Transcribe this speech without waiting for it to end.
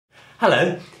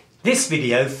Hello, this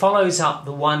video follows up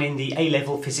the one in the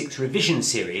A-Level Physics Revision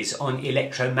series on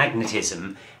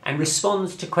electromagnetism and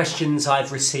responds to questions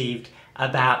I've received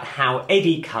about how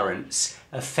eddy currents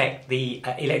affect the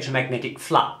electromagnetic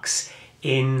flux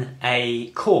in a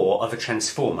core of a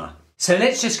transformer. So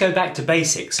let's just go back to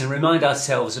basics and remind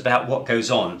ourselves about what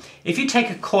goes on. If you take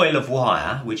a coil of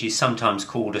wire, which is sometimes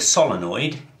called a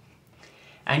solenoid,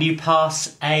 and you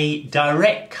pass a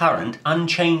direct current,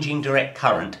 unchanging direct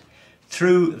current,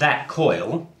 through that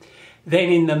coil, then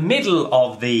in the middle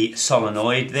of the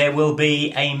solenoid there will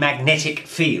be a magnetic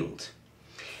field.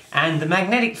 And the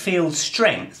magnetic field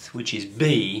strength, which is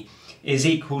B, is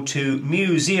equal to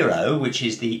mu0, which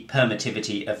is the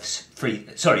permittivity of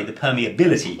the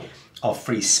permeability of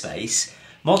free space,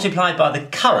 multiplied by the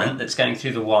current that's going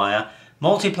through the wire,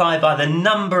 multiplied by the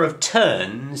number of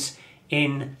turns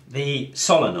in the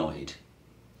solenoid.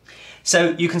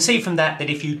 So you can see from that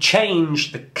if you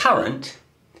change the current,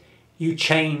 you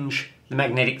change the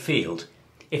magnetic field.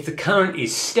 If the current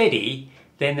is steady,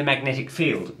 then the magnetic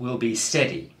field will be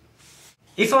steady.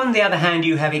 If on the other hand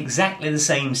you have exactly the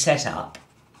same setup,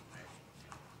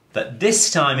 but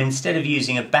this time instead of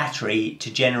using a battery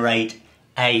to generate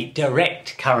a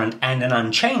direct current and an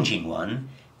unchanging one,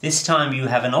 this time you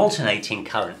have an alternating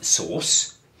current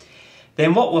source,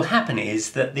 then what will happen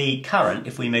is that the current,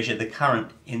 if we measure the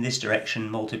current in this direction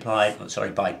multiplied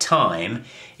by time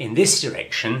in this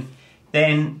direction,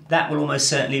 then that will almost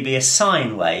certainly be a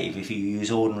sine wave if you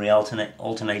use ordinary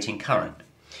alternating current.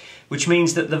 Which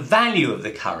means that the value of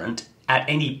the current at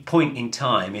any point in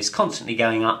time is constantly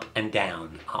going up and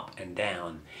down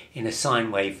in a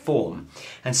sine wave form.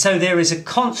 And so there is a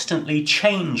constantly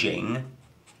changing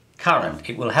current.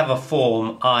 It will have a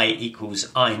form I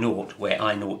equals I naught, where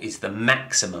I naught is the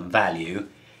maximum value,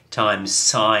 times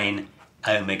sine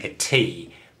omega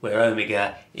t, where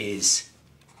omega is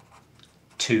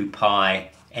 2 pi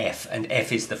f, and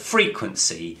f is the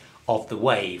frequency of the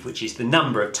wave, which is the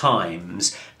number of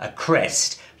times a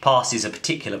crest passes a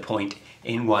particular point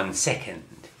in 1 second.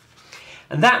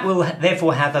 And that will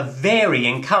therefore have a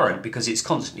varying current because it's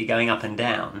constantly going up and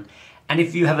down. And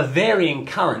if you have a varying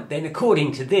current, then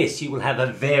according to this, you will have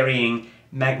a varying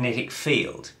magnetic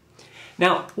field.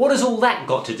 Now, what has all that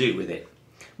got to do with it?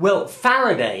 Well,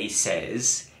 Faraday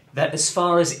says that as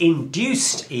far as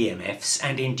induced EMFs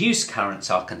and induced currents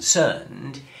are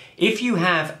concerned, if you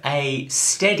have a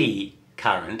steady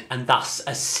current and thus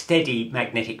a steady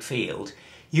magnetic field,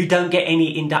 you don't get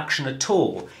any induction at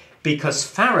all, because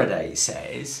Faraday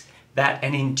says that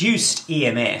an induced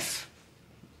EMF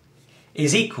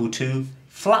is equal to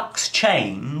flux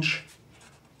change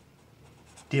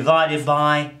divided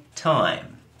by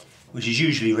time, which is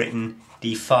usually written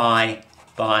d phi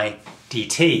by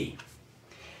dt.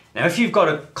 Now, if you've got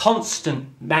a constant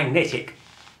magnetic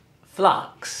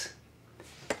flux,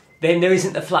 then there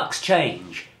isn't a flux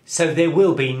change, so there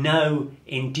will be no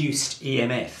induced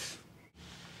EMF.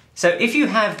 So if you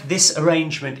have this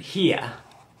arrangement here,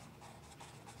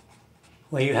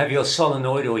 where you have your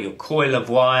solenoid or your coil of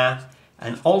wire,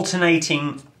 an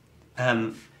alternating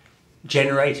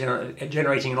generating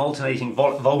an alternating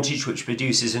voltage which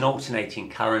produces an alternating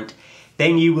current,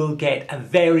 then you will get a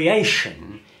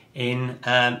variation in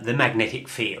the magnetic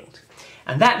field.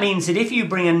 And that means that if you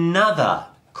bring another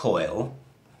coil,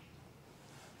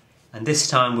 and this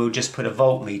time we'll just put a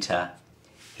voltmeter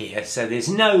here, so there's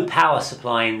no power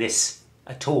supply in this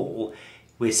at all,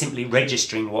 we're simply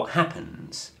registering what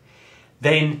happens,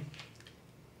 then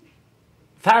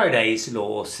Faraday's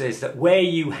law says that where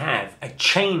you have a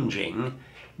changing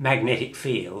magnetic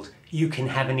field, you can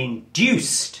have an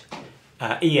induced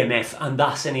EMF and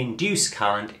thus an induced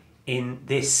current in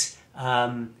this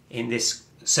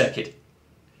circuit.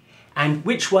 And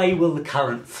which way will the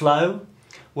current flow?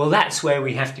 Well, that's where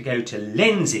we have to go to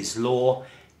Lenz's law,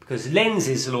 because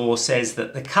Lenz's law says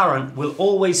that the current will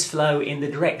always flow in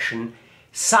the direction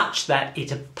such that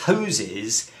it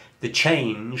opposes the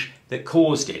change that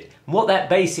caused it. And what that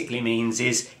basically means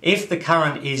is if the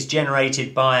current is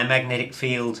generated by a magnetic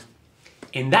field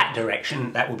in that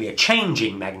direction, that will be a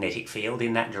changing magnetic field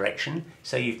in that direction,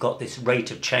 so you've got this rate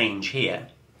of change here,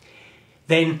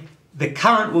 then the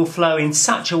current will flow in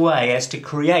such a way as to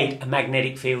create a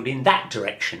magnetic field in that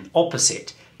direction,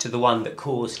 opposite to the one that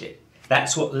caused it.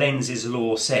 That's what Lenz's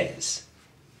law says.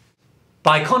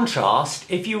 By contrast,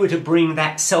 if you were to bring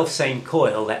that self-same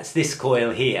coil, that's this coil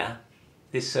here,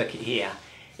 this circuit here,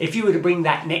 if you were to bring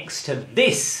that next to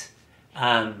this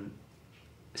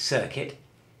circuit,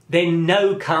 then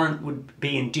no current would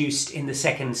be induced in the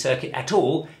second circuit at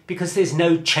all, because there's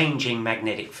no changing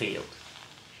magnetic field.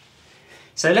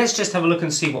 So let's just have a look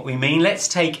and see what we mean. Let's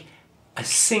take a a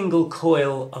single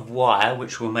coil of wire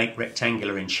which will make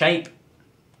rectangular in shape,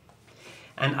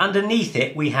 and underneath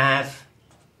it we have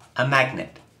a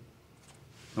magnet,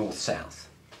 north-south.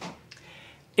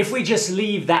 If we just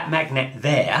leave that magnet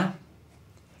there,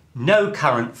 no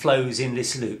current flows in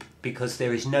this loop because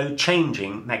there is no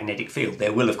changing magnetic field.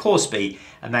 There will of course be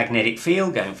a magnetic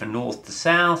field going from north to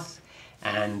south,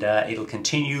 and it'll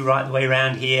continue right the way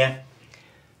around here,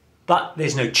 but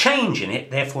there's no change in it,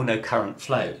 therefore no current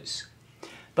flows.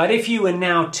 But if you were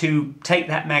now to take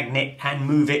that magnet and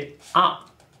move it up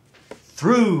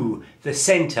through the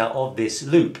centre of this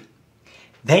loop,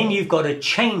 then you've got a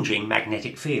changing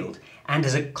magnetic field, and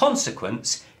as a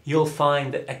consequence you'll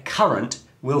find that a current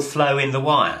will flow in the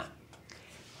wire.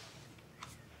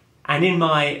 And in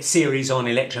my series on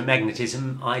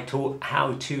electromagnetism I taught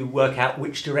how to work out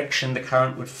which direction the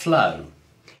current would flow.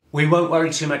 We won't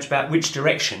worry too much about which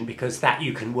direction because that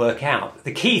you can work out.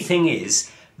 The key thing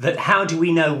is that how do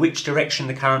we know which direction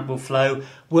the current will flow?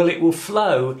 Well, it will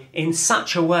flow in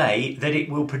such a way that it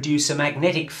will produce a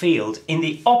magnetic field in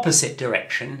the opposite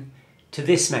direction to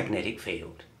this magnetic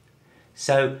field.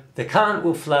 So the current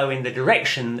will flow in the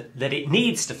direction that it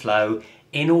needs to flow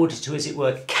in order to, as it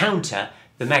were, counter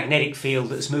the magnetic field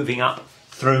that's moving up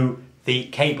through the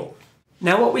cable.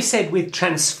 Now, what we said with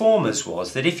transformers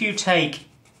was that if you take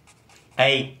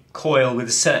a coil with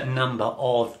a certain number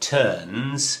of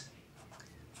turns,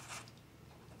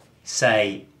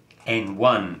 say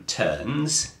N1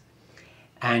 turns,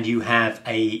 and you have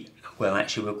a, well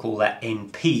actually we'll call that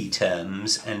NP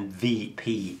terms and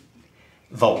VP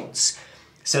volts.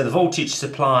 So the voltage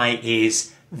supply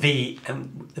is V,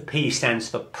 and the P stands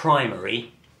for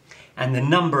primary, and the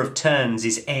number of turns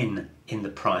is N in the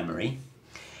primary.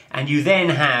 And you then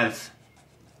have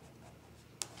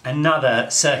another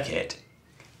circuit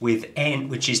with N,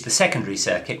 which is the secondary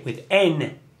circuit, with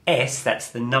NS, that's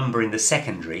the number in the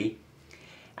secondary,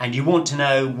 and you want to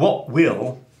know what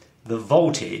will the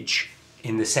voltage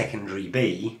in the secondary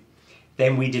be.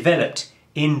 Then we developed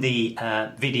in the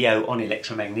video on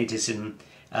electromagnetism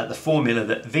the formula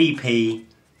that Vp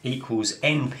equals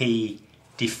Np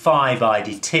dphi by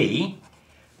dt,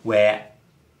 where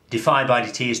dphi by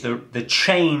dt is the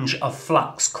change of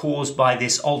flux caused by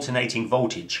this alternating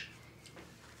voltage.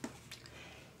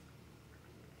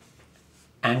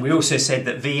 And we also said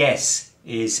that Vs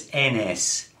is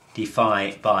Ns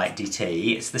dphi by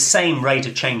dt. It's the same rate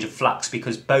of change of flux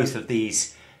because both of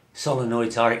these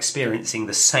solenoids are experiencing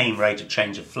the same rate of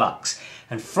change of flux.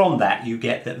 And from that you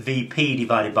get that Vp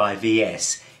divided by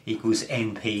Vs equals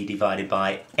Np divided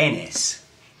by Ns.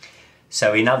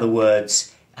 So in other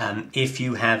words, if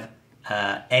you have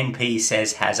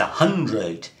Np has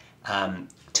 100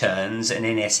 turns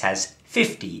and Ns has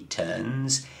 50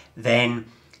 turns, then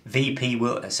Vp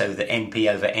will, so the Np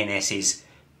over Ns is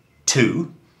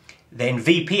 2, then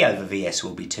Vp over Vs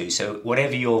will be 2. So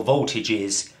whatever your voltage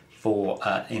is for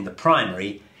in the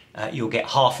primary, you'll get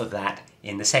half of that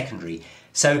in the secondary.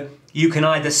 So you can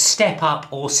either step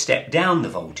up or step down the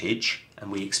voltage,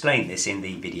 and we explained this in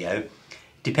the video,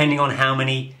 depending on how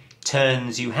many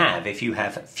turns you have. If you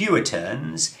have fewer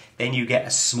turns, then you get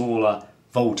a smaller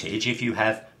voltage. If you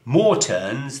have more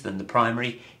turns than the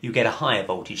primary, you get a higher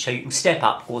voltage. So you can step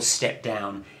up or step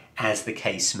down as the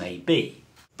case may be.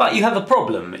 But you have a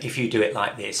problem if you do it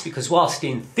like this, because whilst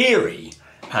in theory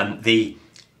the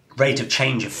rate of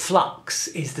change of flux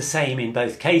is the same in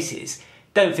both cases,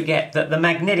 don't forget that the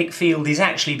magnetic field is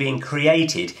actually being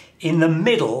created in the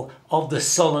middle of the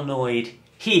solenoid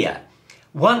here.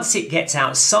 Once it gets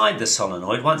outside the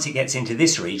solenoid, once it gets into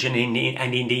this region,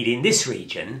 and indeed in this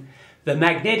region, the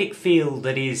magnetic field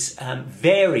that is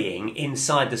varying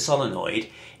inside the solenoid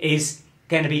is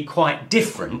going to be quite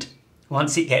different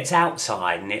once it gets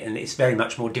outside, and it's very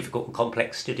much more difficult and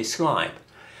complex to describe.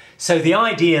 So the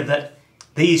idea that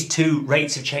these two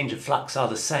rates of change of flux are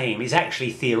the same is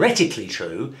actually theoretically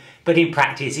true, but in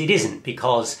practice it isn't,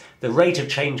 because the rate of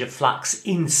change of flux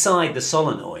inside the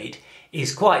solenoid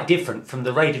is quite different from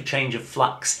the rate of change of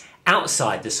flux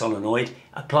outside the solenoid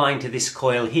applying to this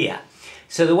coil here.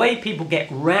 So the way people get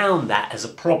round that as a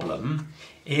problem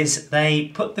is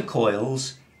they put the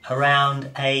coils around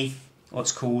a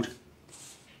what's called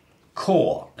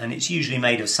core, and it's usually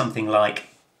made of something like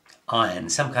iron,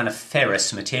 some kind of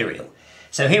ferrous material.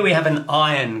 So here we have an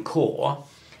iron core,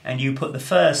 and you put the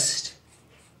first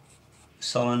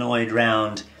solenoid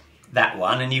round that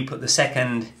one, and you put the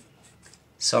second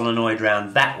solenoid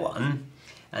round that one,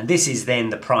 and this is then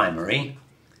the primary,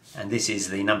 and this is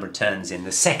the number of turns in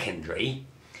the secondary,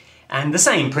 and the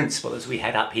same principle as we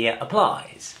had up here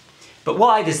applies. But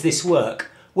why does this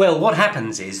work? Well, what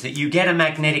happens is that you get a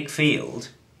magnetic field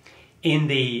in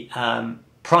the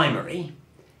primary,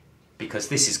 because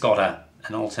this has got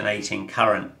an alternating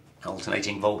current,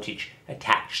 alternating voltage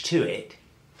attached to it.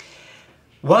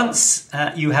 Once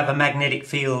you have a magnetic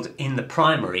field in the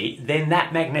primary, then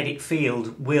that magnetic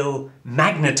field will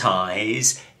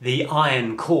magnetize the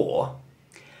iron core.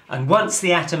 And once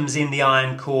the atoms in the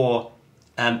iron core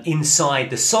inside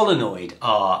the solenoid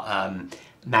are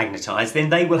magnetized,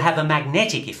 then they will have a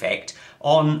magnetic effect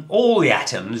on all the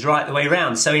atoms right the way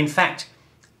around. So in fact,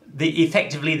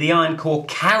 effectively the iron core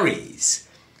carries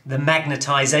the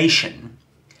magnetization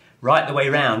right the way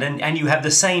around, and you have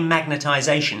the same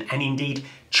magnetization, and indeed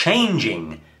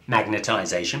changing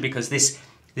magnetization, because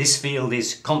this field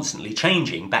is constantly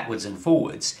changing backwards and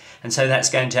forwards, and so that's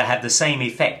going to have the same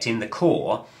effect in the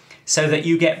core, so that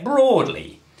you get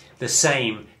broadly the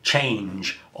same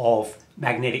change of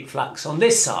magnetic flux on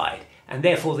this side, and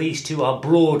therefore these two are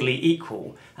broadly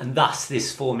equal, and thus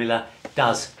this formula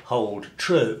does hold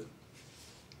true.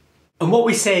 And what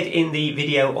we said in the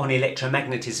video on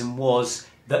electromagnetism was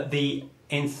that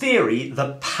in theory,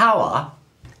 the power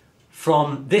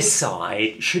from this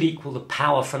side should equal the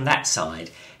power from that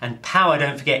side. And power,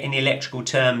 don't forget, in electrical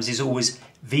terms is always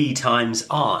V times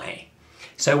I.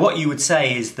 So what you would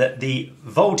say is that the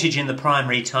voltage in the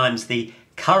primary times the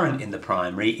current in the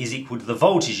primary is equal to the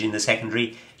voltage in the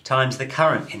secondary times the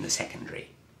current in the secondary.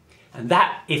 And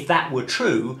that, if that were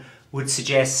true, would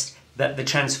suggest that the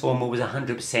transformer was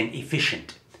 100%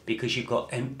 efficient, because you've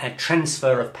got a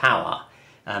transfer of power.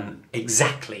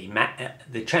 Exactly,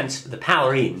 the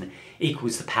power in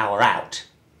equals the power out.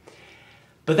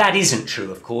 But that isn't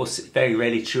true, of course. It's very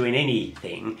rarely true in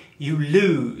anything. You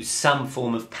lose some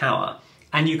form of power,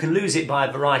 and you can lose it by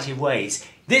a variety of ways.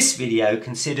 This video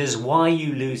considers why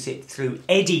you lose it through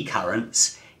eddy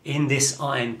currents in this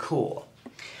iron core.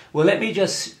 Well, let me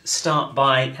just start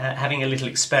by having a little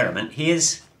experiment.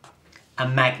 Here's a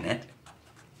magnet.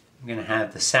 I'm going to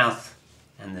have the south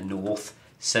and the north,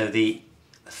 so the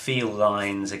field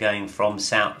lines are going from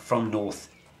north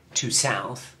to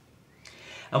south.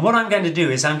 And what I'm going to do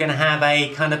is I'm going to have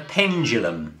a kind of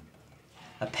pendulum,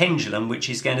 which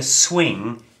is going to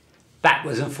swing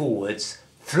backwards and forwards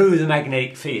through the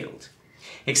magnetic field.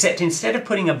 Except instead of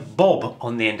putting a bob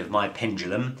on the end of my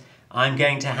pendulum, I'm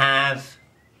going to have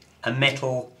a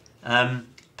metal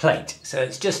plate. So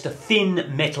it's just a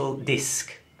thin metal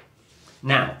disc.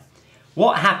 Now,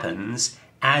 what happens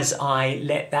as I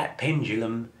let that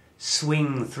pendulum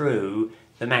swing through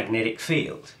the magnetic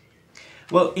field?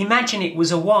 Well, imagine it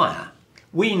was a wire.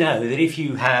 We know that if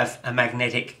you have a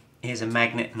magnetic, here's a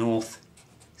magnet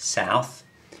north-south,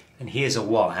 and here's a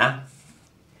wire.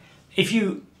 If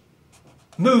you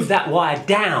move that wire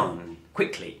down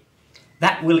quickly,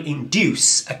 that will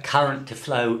induce a current to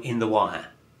flow in the wire.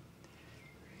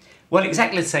 Well,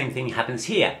 exactly the same thing happens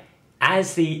here.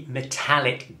 As the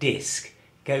metallic disc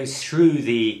goes through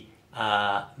the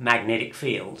magnetic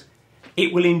field,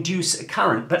 it will induce a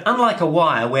current. But unlike a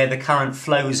wire where the current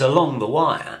flows along the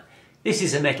wire, this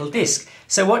is a metal disc.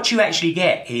 So what you actually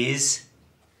get is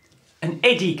an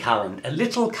eddy current. A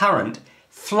little current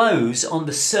flows on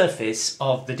the surface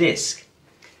of the disc.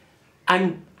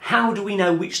 And how do we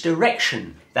know which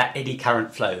direction that eddy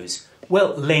current flows?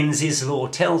 Well, Lenz's law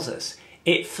tells us.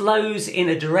 It flows in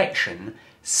a direction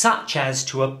such as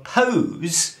to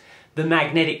oppose the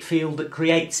magnetic field that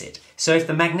creates it. So if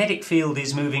the magnetic field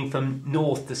is moving from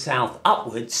north to south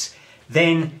upwards,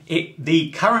 then the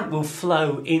current will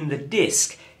flow in the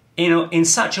disc in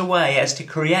such a way as to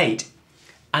create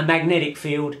a magnetic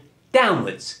field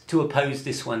downwards to oppose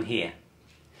this one here.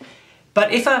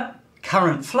 But if a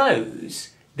current flows,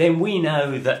 then we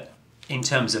know that in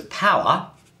terms of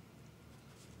power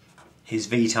is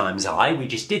V times I. We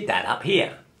just did that up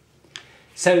here.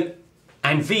 So,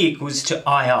 and V equals to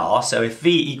IR, so if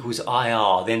V equals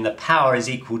IR, then the power is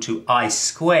equal to I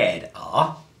squared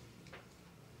R.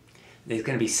 There's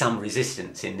going to be some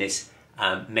resistance in this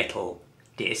metal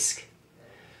disc.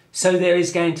 So there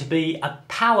is going to be a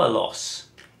power loss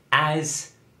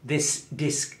as this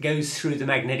disc goes through the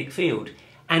magnetic field.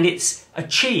 And it's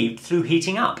achieved through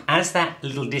heating up. As that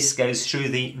little disc goes through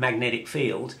the magnetic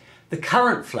field, the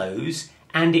current flows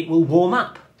and it will warm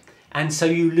up. And so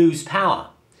you lose power.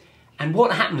 And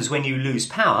what happens when you lose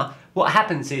power? What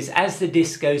happens is as the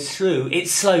disc goes through, it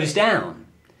slows down.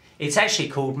 It's actually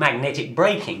called magnetic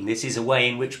braking. This is a way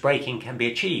in which braking can be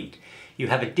achieved. You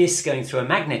have a disc going through a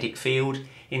magnetic field.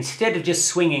 Instead of just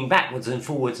swinging backwards and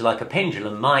forwards like a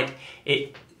pendulum might,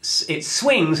 it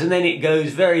swings and then it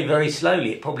goes very, very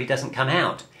slowly. It probably doesn't come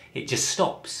out. It just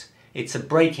stops. It's a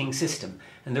braking system.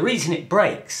 And the reason it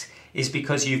brakes is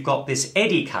because you've got this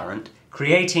eddy current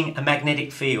creating a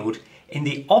magnetic field in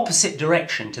the opposite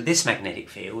direction to this magnetic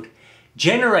field,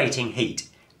 generating heat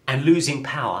and losing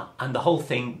power, and the whole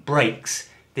thing breaks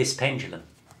this pendulum.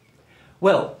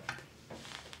 Well,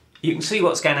 you can see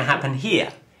what's going to happen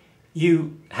here.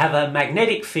 You have a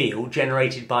magnetic field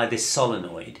generated by this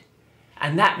solenoid,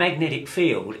 and that magnetic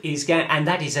field is and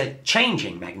that is a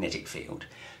changing magnetic field.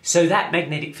 So that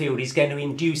magnetic field is going to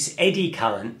induce eddy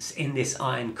currents in this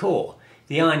iron core.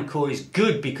 The iron core is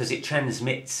good because it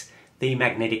transmits the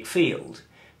magnetic field,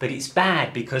 but it's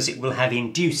bad because it will have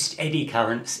induced eddy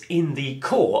currents in the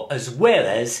core as well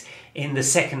as in the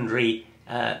secondary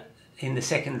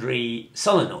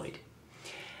solenoid.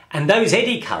 And those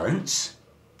eddy currents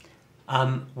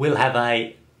will have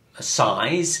a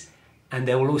size, and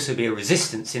there will also be a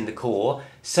resistance in the core,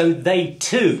 so they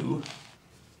too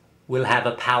will have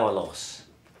a power loss.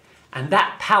 And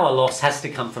that power loss has to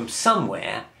come from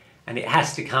somewhere, and it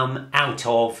has to come out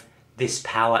of this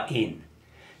power in.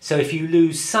 So if you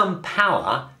lose some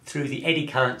power through the eddy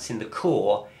currents in the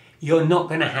core, you're not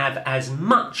going to have as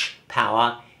much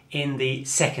power in the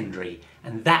secondary.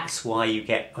 And that's why you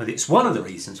get, or it's one of the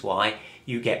reasons why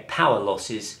you get power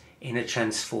losses in a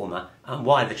transformer, and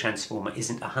why the transformer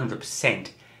isn't 100%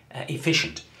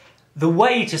 efficient. The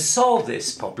way to solve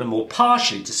this problem, or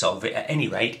partially to solve it at any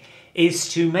rate, is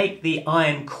to make the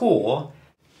iron core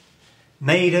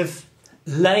made of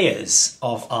layers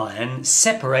of iron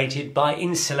separated by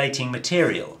insulating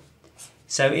material.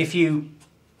 So if you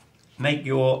make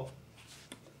your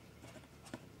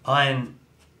iron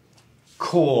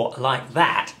core like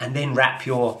that and then wrap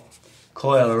your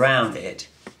coil around it,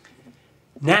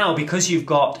 now because you've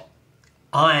got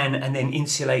iron and then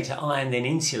insulator, iron then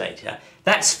insulator,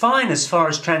 that's fine as far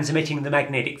as transmitting the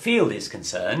magnetic field is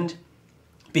concerned,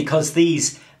 because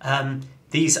these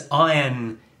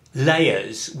iron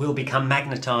layers will become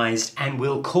magnetized and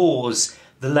will cause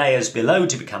the layers below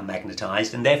to become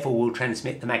magnetized, and therefore will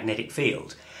transmit the magnetic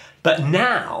field. But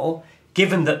now,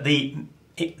 given that the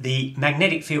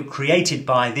magnetic field created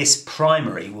by this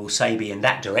primary will say be in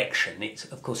that direction, it's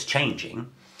of course changing,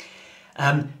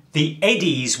 the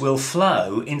eddies will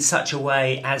flow in such a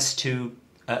way as to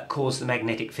cause the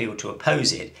magnetic field to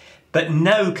oppose it, but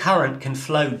no current can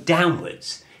flow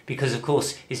downwards, because of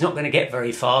course it's not going to get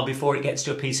very far before it gets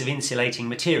to a piece of insulating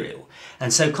material.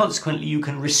 And so consequently you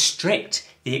can restrict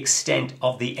the extent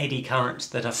of the eddy currents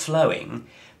that are flowing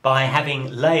by having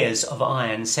layers of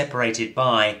iron separated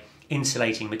by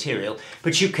insulating material,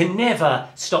 but you can never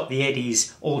stop the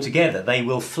eddies altogether. They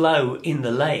will flow in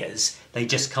the layers, they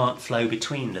just can't flow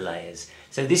between the layers.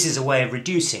 So this is a way of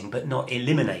reducing but not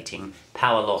eliminating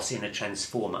power loss in a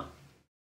transformer.